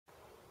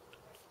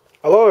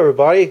Hello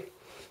everybody,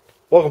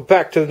 welcome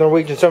back to the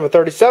Norwegian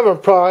 737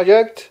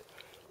 project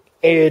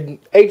in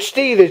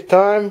HD this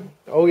time.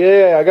 Oh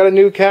yeah, I got a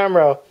new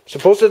camera,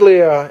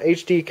 supposedly a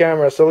HD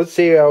camera, so let's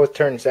see how it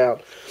turns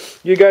out.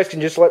 You guys can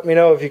just let me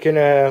know if you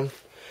can,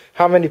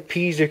 how many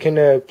P's you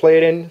can play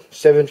it in,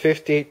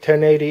 750,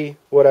 1080,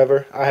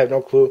 whatever, I have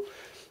no clue.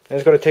 And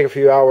it's going to take a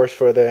few hours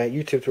for the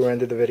YouTube to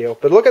render the video,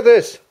 but look at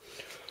this.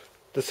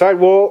 The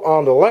sidewall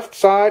on the left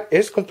side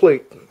is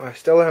complete. I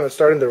still haven't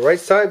started the right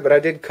side, but I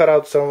did cut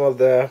out some of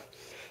the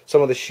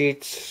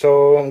sheets,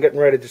 so I'm getting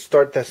ready to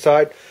start that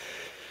side.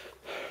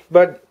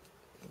 But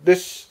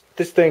this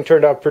thing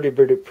turned out pretty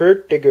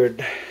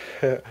good.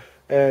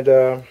 And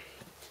I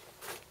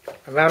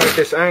mounted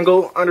this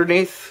angle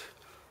underneath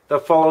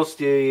that follows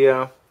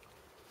the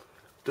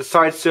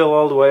side sill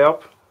all the way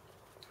up.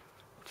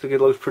 I think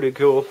it looks pretty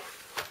cool.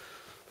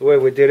 The way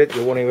we did it,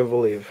 you won't even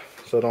believe.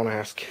 So don't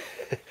ask.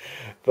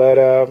 But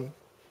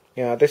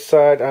yeah, this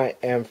side I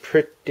am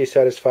pretty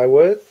satisfied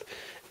with,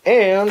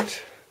 and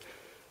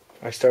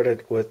I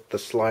started with the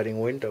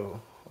sliding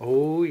window.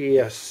 Oh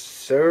yes,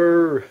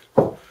 sir.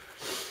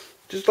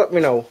 Just let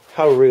me know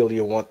how real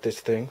you want this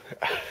thing.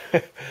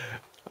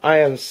 I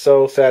am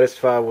so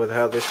satisfied with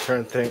how this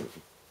thing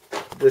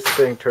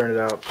turned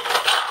out.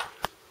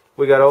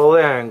 We got all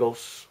the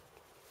angles,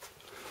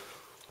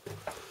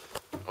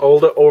 all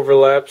the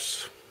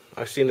overlaps.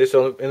 I've seen this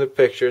in the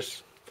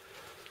pictures.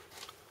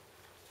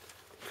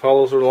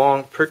 Follows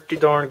along pretty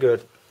darn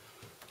good.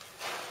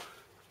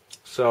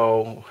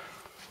 So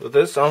with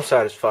this I'm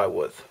satisfied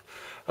with.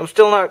 I'm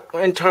still not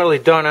entirely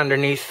done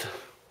underneath.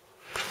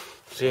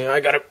 See,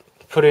 I gotta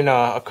put in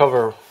a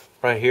cover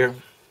right here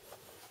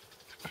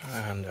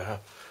and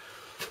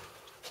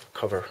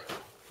cover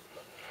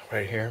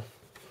right here.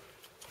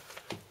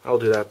 I'll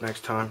do that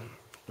next time.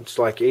 It's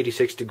like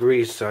 86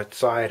 degrees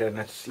outside and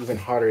it's even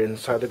hotter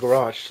inside the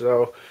garage,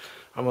 so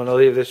I'm gonna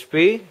leave this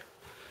be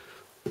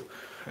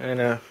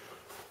and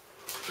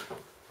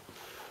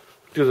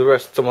do the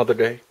rest some other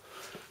day.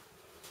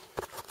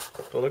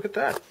 So look at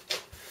that.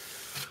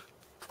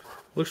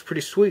 Looks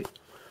pretty sweet.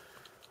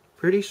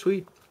 Pretty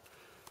sweet.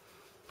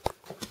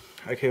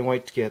 I can't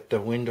wait to get the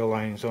window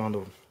linings on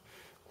the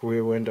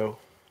rear window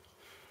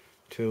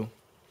too.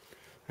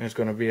 And it's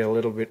going to be a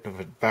little bit of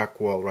a back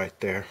wall right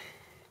there.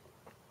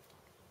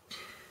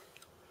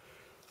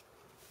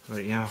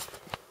 But yeah,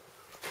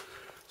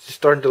 it's just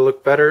starting to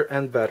look better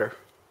and better.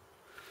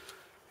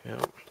 Yeah.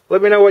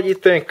 Let me know what you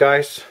think,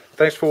 guys.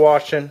 Thanks for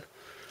watching.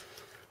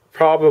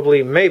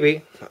 Probably,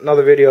 maybe,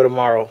 another video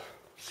tomorrow.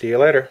 See you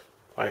later.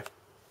 Bye.